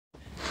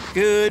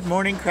Good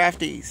morning,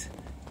 Crafties.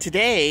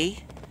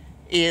 Today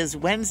is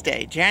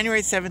Wednesday,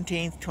 January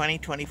 17th,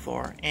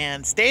 2024,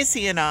 and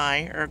Stacey and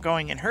I are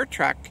going in her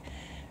truck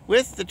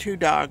with the two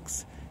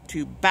dogs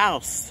to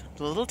Bouse,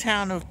 the little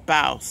town of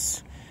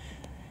Bouse.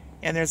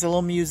 And there's a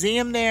little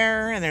museum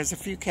there, and there's a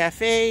few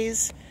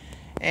cafes,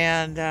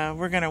 and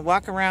we're going to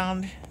walk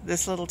around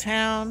this little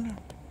town,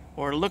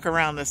 or look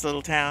around this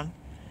little town,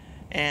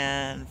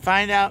 and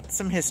find out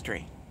some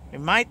history. We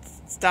might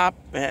stop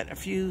at a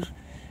few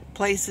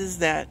places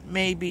that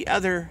may be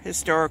other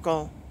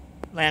historical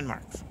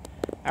landmarks.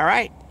 All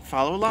right,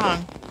 follow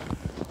along.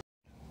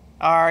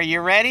 Are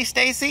you ready,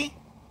 Stacey?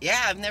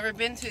 Yeah, I've never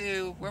been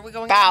to, where are we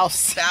going?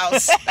 Bouse.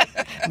 Bouse.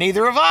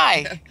 Neither have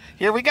I.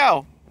 Here we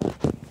go.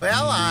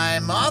 Well,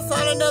 I'm off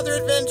on another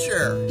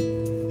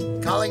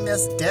adventure. Calling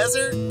this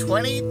Desert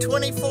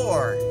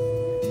 2024.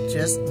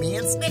 Just me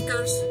and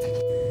Snickers.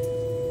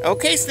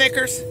 Okay,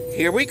 Snickers,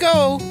 here we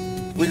go.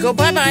 We go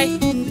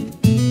bye-bye.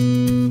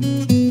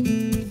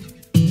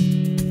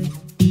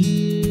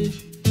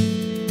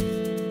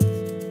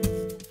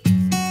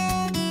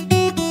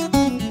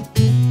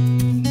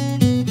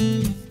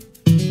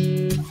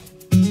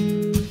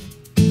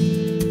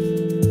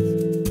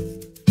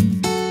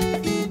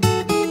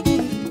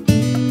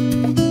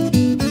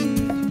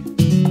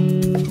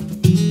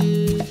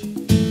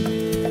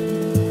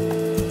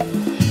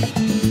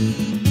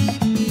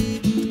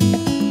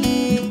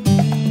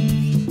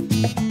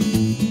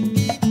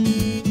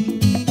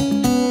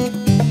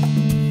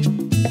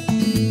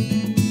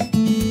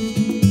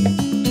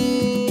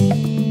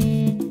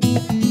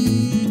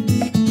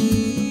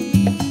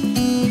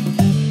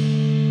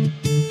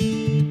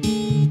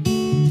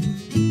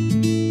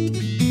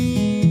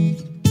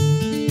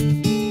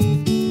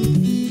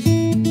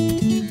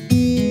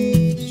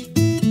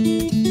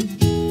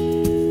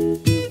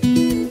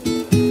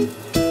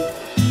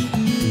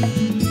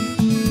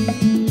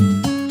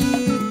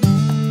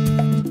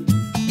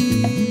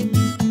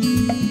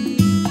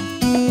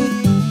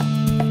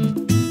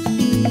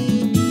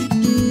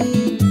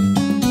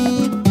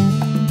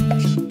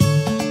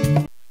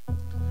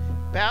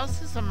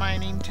 Bouse is a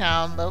mining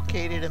town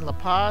located in La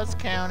Paz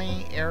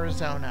County,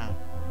 Arizona.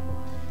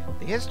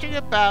 The history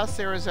of Bouse,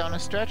 Arizona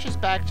stretches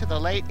back to the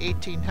late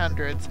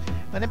 1800s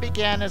when it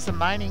began as a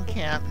mining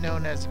camp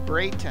known as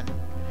Brayton.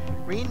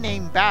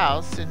 Renamed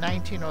Bouse in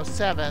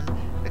 1907,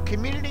 the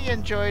community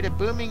enjoyed a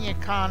booming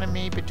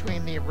economy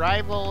between the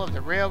arrival of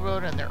the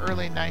railroad in the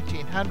early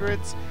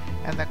 1900s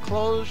and the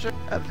closure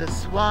of the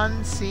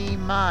Swansea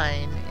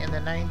mine in the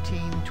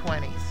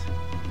 1920s.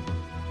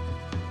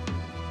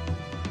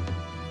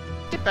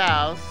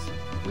 Bouse,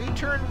 we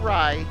turned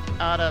right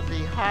out of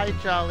the High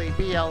Jolly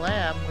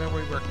BLM where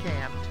we were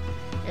camped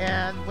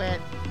and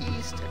went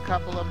east a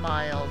couple of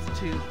miles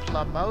to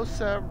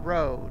Plamosa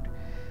Road.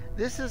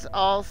 This is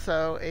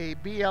also a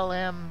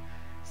BLM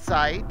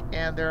site,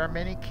 and there are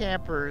many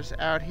campers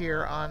out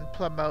here on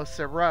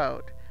Plamosa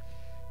Road.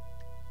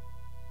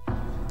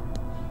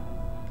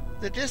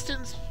 The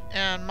distance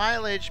and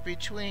mileage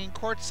between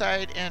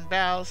Quartzsite and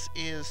Bouse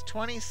is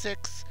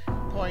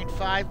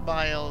 26.5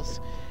 miles,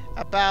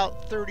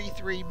 about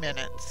 33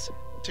 minutes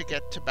to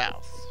get to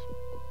Bouse.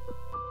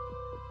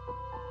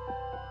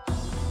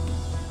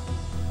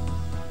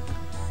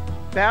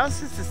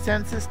 Bouse is a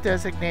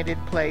census-designated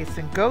place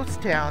in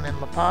Ghost Town in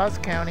La Paz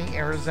County,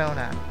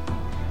 Arizona.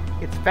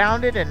 It's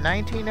founded in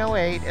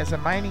 1908 as a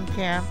mining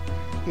camp.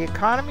 The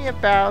economy of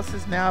Bouse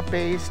is now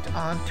based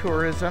on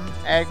tourism,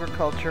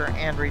 agriculture,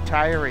 and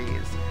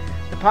retirees.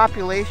 The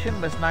population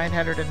was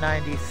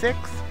 996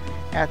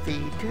 at the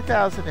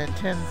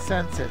 2010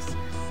 census.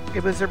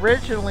 It was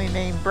originally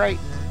named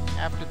Brayton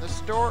after the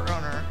store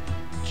owner,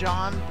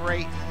 John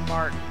Brayton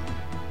Martin.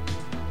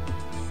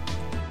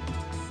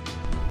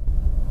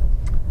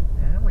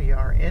 And we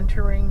are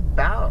entering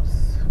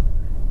Bouse.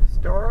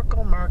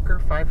 Historical marker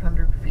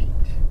 500 feet.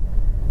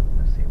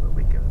 Let's see what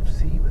we can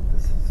see with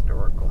this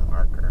historical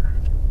marker.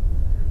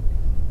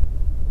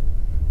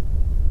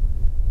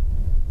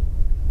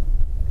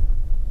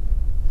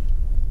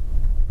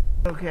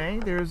 Okay,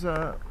 there's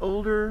a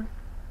older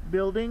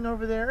building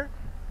over there.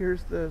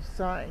 Here's the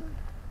sign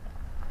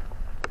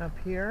up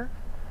here,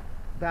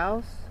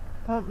 Bouse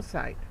Pump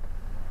Site.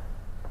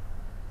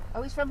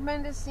 Oh, he's from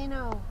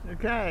Mendocino.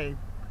 Okay,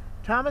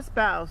 Thomas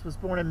Bouse was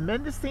born in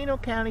Mendocino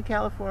County,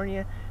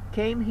 California,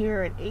 came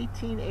here in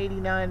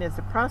 1889 as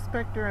a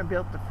prospector and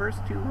built the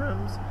first two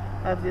rooms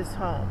of this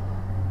home.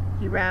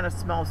 He ran a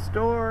small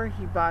store.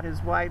 He brought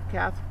his wife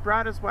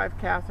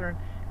Catherine,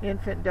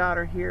 infant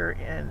daughter, here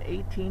in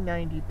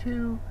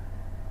 1892.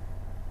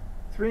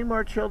 3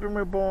 more children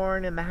were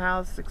born, and the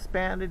house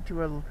expanded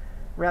to a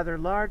rather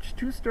large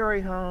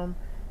 2-story home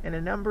and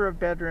a number of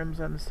bedrooms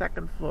on the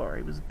 2nd floor.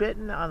 He was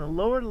bitten on the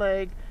lower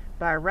leg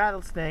by a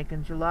rattlesnake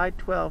on July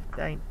 12,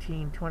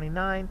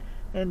 1929,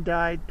 and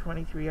died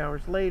 23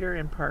 hours later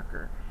in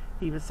Parker.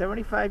 He was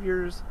 75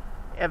 years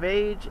of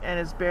age and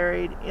is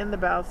buried in the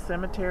Bouse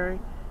Cemetery.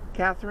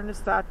 Catherine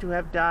is thought to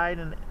have died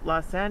in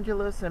Los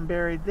Angeles and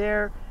buried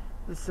there.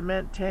 The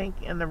cement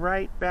tank in the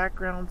right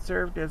background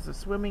served as a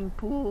swimming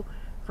pool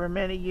for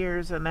many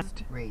years and then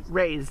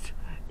Raised.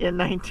 in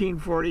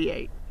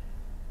 1948.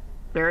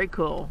 Very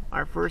cool.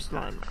 Our first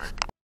landmark.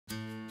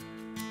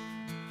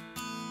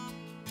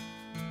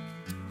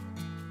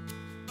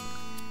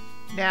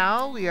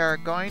 Now we are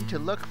going to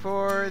look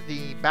for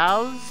the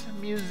Bouse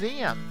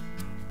Museum.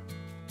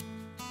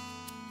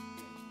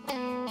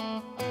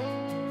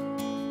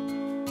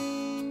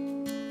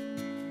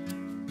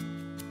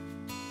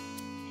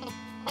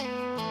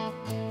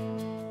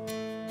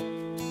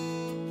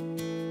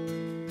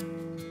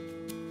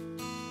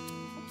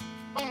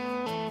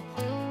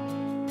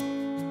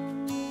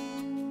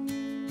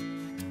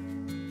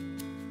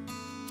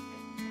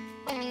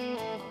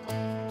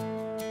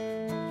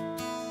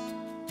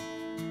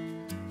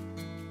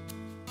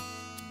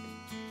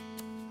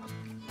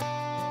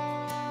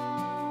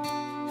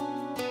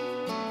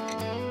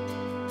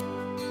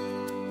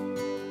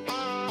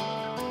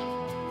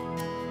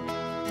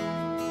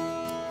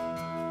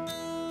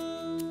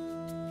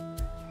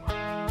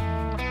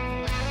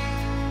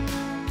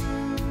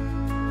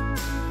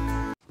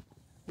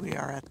 We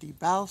are at the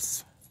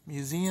Bouse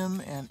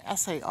Museum and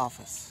Assay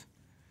Office.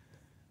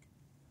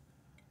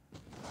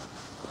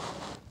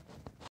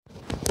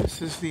 This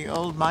is the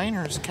old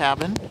miner's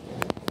cabin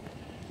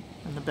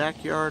in the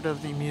backyard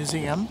of the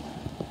museum.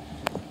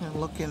 And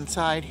look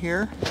inside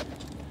here.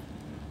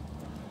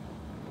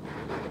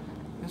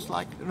 It's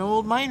like an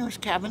old miner's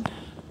cabin.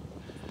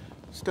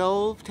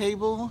 Stove,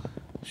 table,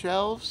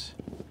 shelves,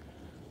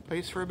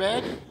 place for a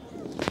bed.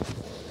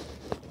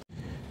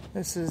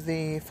 This is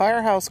the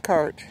firehouse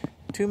cart.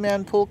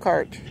 Two-man pull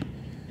cart.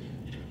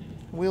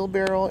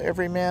 Wheelbarrow,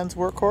 every man's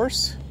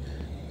workhorse.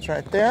 It's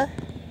right there.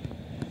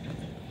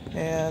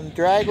 And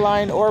drag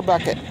line ore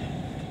bucket.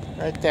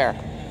 Right there.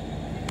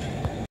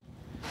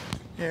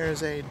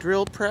 There's a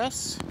drill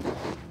press.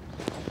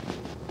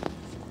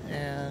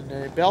 And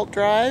a belt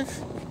drive.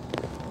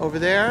 Over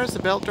there is the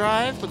belt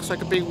drive. Looks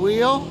like a big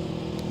wheel.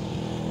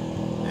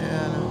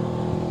 And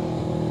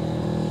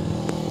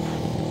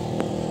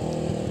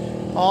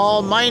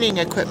all mining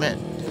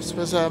equipment. This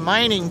was a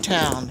mining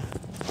town.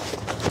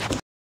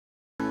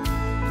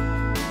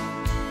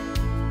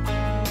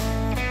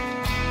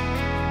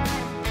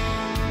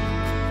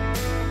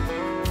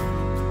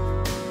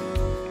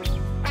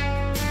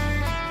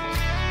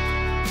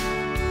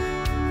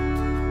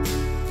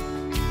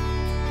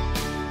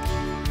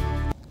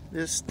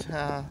 This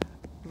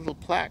little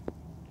plaque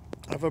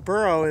of a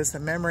burro is the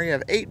memory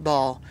of 8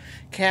 Ball,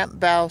 Camp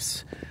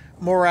Bouse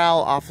morale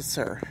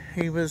officer.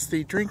 He was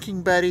the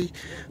drinking buddy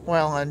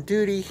while on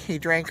duty. He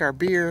drank our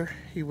beer.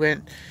 He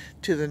went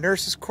to the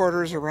nurses'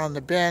 quarters around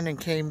the bend and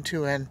came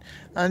to an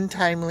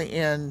untimely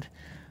end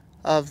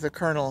of the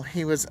colonel.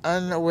 He was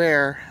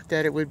unaware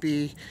that it would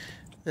be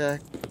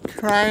the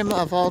crime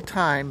of all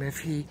time if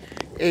he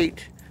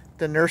ate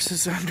the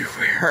nurses'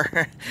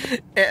 underwear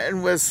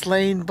and was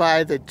slain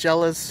by the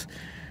jealous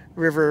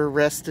river.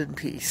 Rest in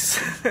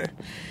peace.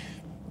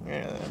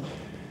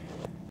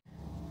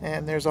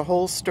 And there's a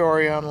whole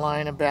story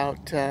online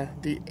about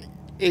the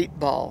 8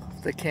 Ball,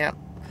 the Camp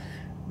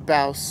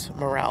Bouse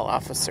morale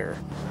officer.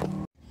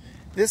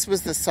 This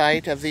was the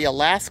site of the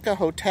Alaska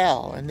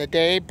Hotel. In the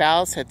day,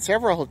 Bouse had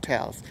several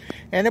hotels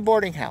and a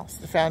boarding house.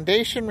 The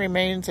foundation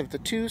remains of the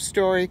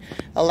 2-story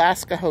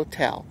Alaska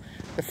Hotel.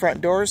 The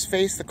front doors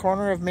face the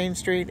corner of Main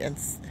Street and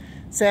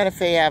Santa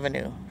Fe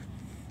Avenue.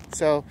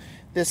 So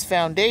this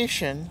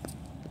foundation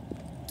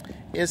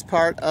is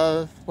part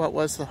of what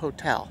was the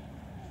hotel.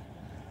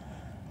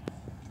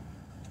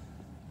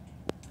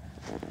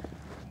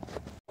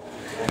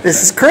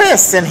 This is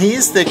Chris, and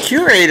he's the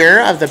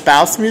curator of the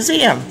Bouse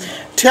Museum.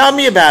 Tell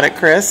me about it,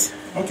 Chris.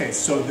 Okay,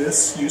 so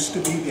this used to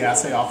be the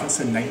assay office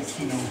in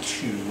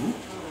 1902.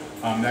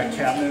 That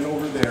cabinet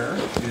over there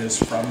is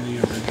from the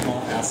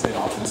original assay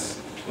office.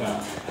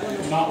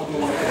 Not the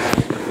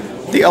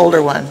one. The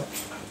older one.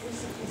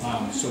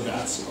 So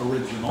that's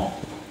original.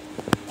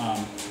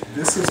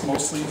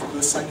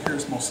 This site here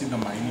is mostly the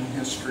mining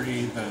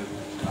history, the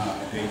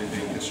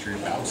day-to-day history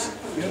of Bouse.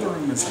 The other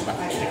room is about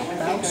Camp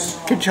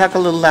Bouse. Could you talk a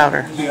little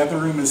louder? The other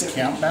room is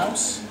Camp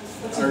Bouse.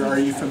 Are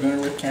you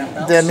familiar with Camp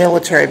Bouse? The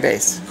military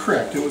base.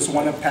 Correct. It was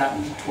one of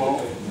Patton's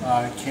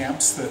 12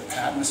 camps that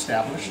Patton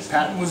established.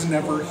 Patton was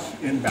never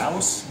in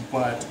Bouse,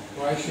 but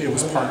it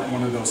was part of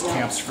one of those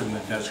camps from the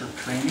Desert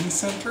Training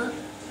Center.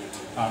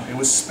 It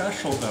was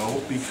special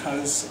though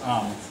because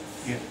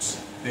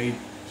they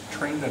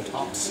trained a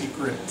top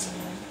secret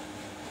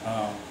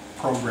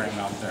program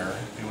out there.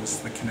 It was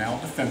the Canal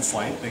Defense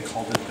Light. They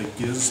called it the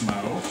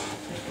Gizmo.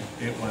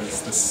 It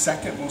was the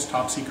second most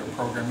top secret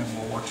program in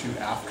World War II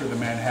after the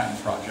Manhattan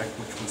Project,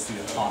 which was the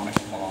atomic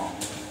bomb.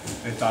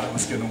 They thought it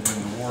was going to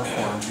win the war for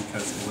them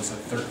because it was a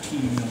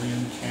 13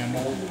 million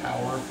candle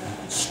power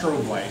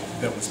strobe light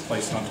that was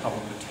placed on top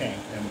of the tank,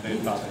 and they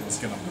thought it was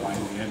going to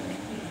blind the enemy.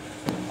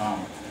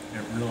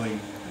 It really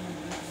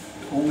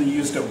only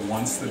used it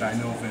once that I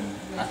know of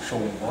in actual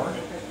war.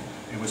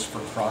 It was for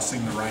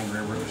crossing the Rhine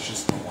River. It was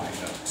just to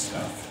light up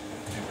stuff.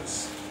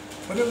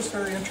 But it was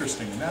very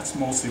interesting, and that's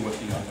mostly what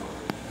the other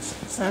room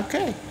is.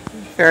 Okay,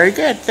 very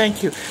good.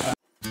 Thank you.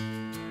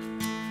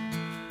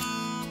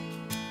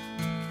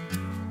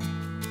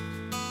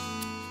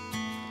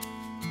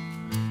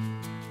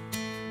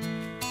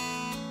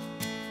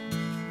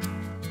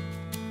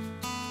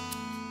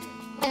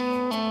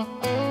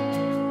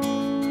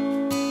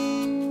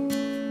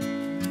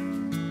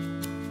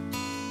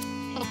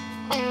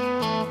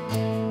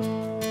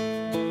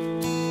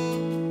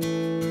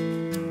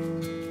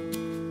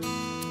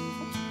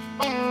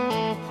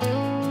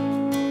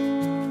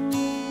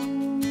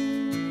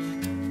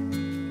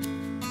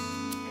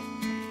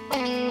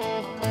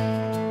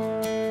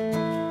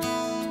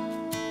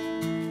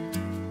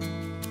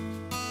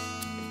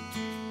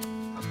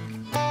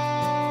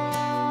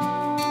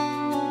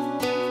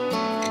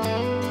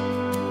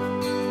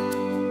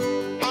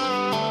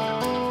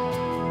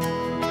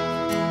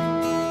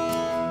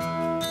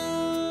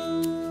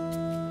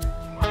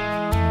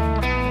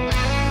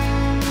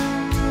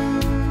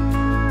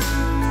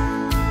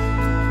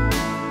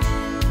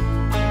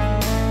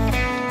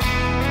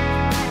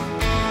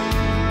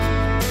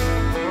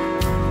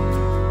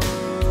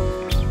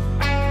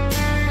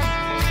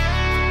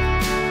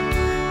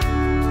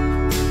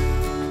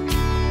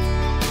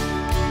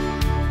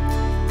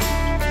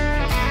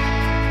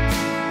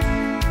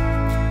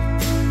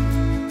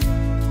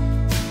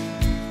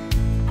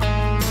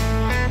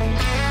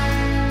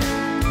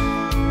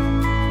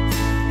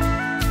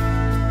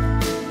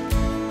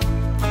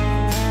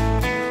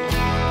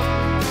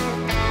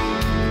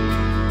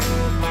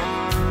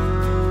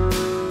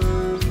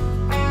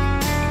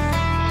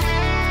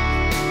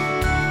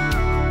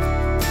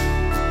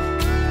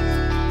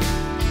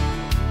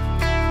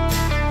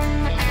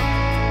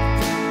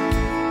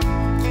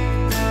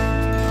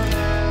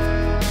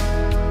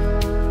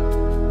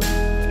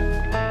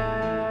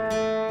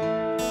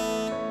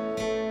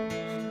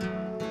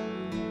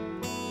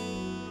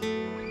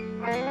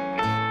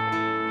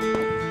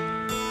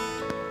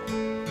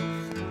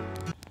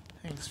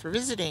 Thanks for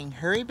visiting.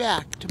 Hurry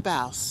back to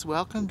Bouse.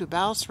 Welcome to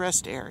Bouse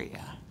Rest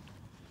Area.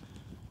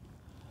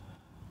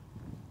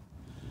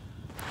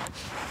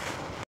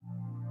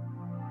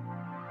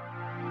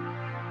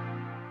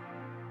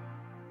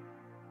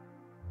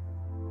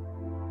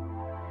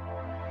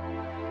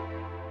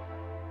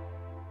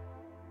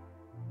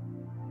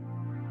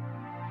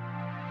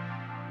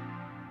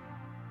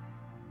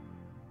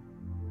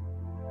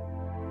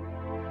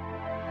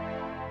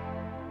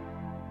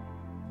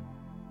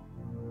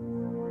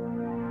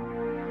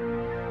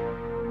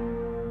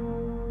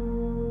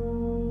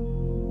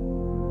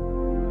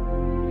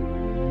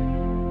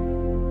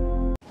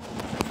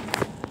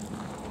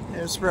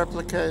 This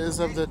replica is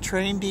of the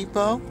train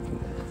depot,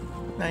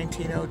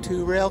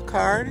 1902 rail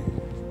card.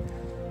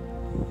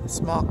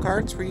 Small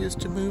carts were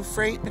used to move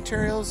freight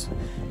materials,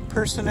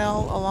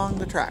 personnel along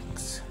the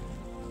tracks.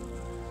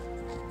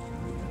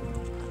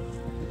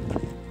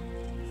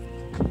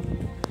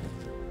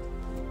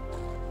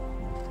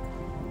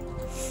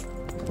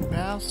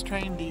 Bouse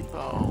Train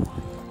Depot.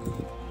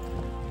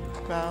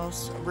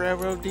 Bouse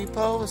Railroad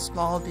Depot, a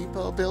small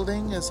depot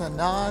building, is a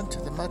nod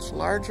to the much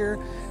larger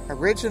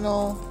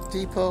original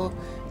depot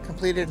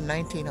completed in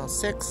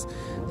 1906,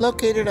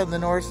 located on the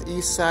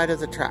northeast side of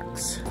the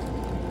tracks.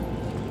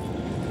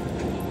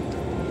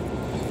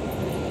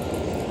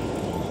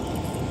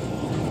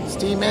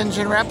 Steam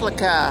engine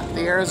replica.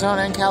 The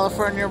Arizona and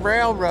California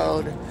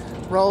Railroad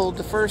rolled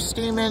the first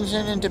steam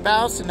engine into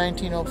Bouse in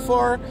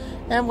 1904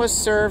 and was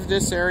served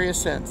this area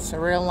since. A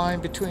rail line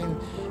between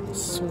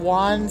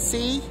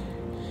Swansea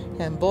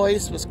and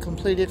Boise was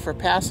completed for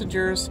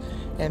passengers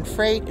and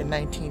freight in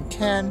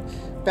 1910.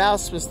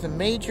 Bouse was the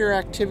major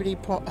activity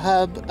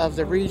hub of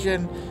the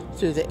region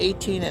through the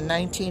 18 and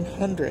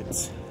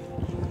 1900s.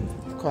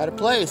 Quite a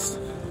place.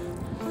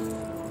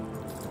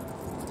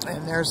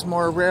 And there's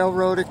more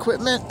railroad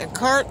equipment and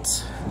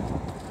carts.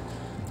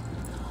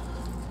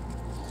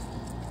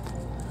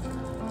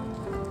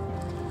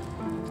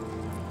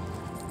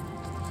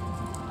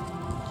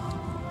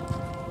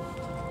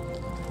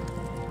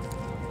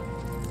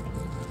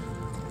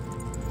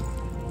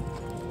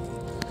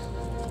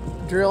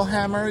 Drill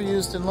hammer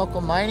used in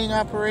local mining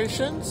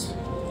operations.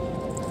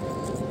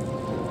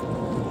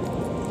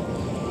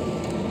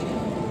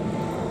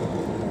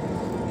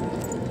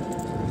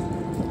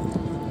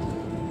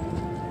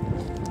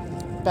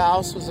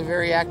 Bouse was a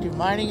very active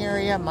mining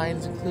area.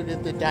 Mines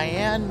included the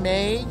Diane,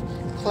 May,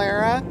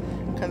 Clara,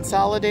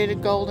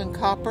 Consolidated Gold and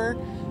Copper,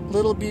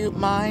 Little Butte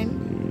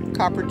Mine,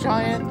 Copper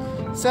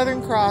Giant,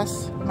 Southern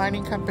Cross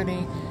Mining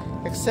Company,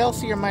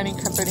 Excelsior Mining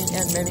Company,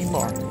 and many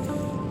more.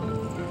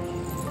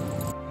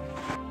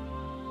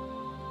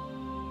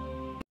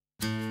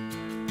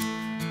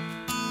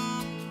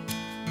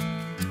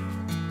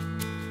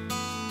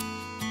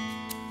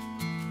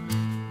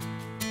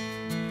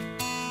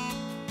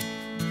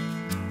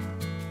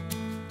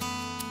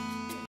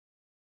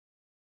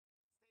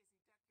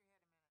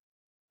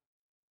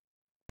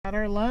 Had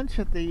our lunch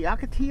at the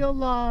Ocotillo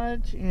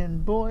Lodge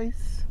in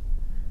Boise.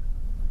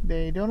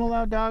 They don't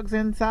allow dogs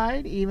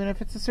inside, even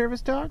if it's a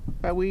service dog,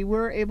 but we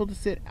were able to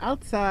sit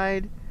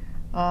outside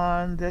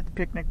on the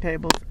picnic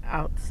tables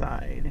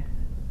outside.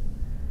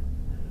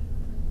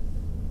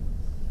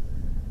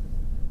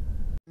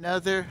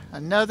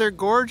 Another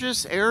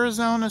gorgeous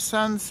Arizona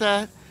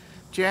sunset,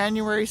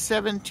 January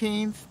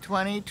 17th,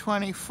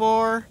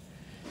 2024.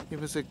 It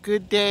was a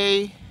good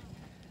day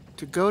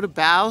to go to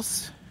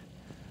Bouse.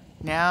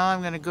 Now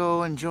I'm going to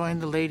go and join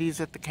the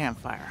ladies at the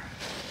campfire.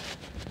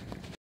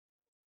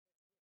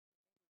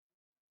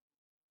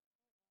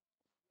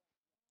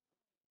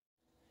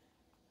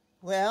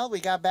 Well, we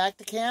got back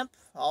to camp,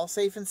 all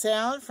safe and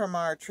sound from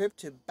our trip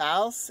to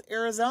Bouse,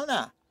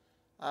 Arizona.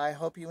 I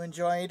hope you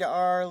enjoyed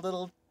our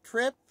little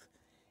trip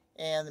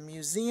and the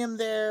museum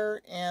there,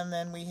 and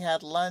then we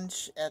had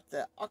lunch at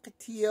the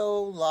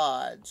Ocotillo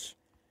Lodge.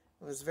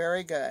 It was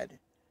very good.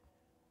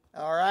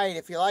 All right,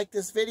 if you like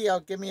this video,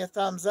 give me a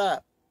thumbs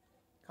up.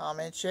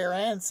 Comment, share,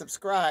 and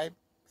subscribe.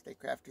 Stay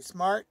crafty,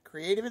 smart,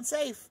 creative, and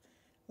safe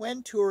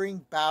when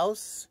touring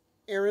Bouse,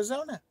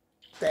 Arizona.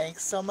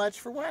 Thanks so much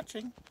for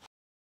watching.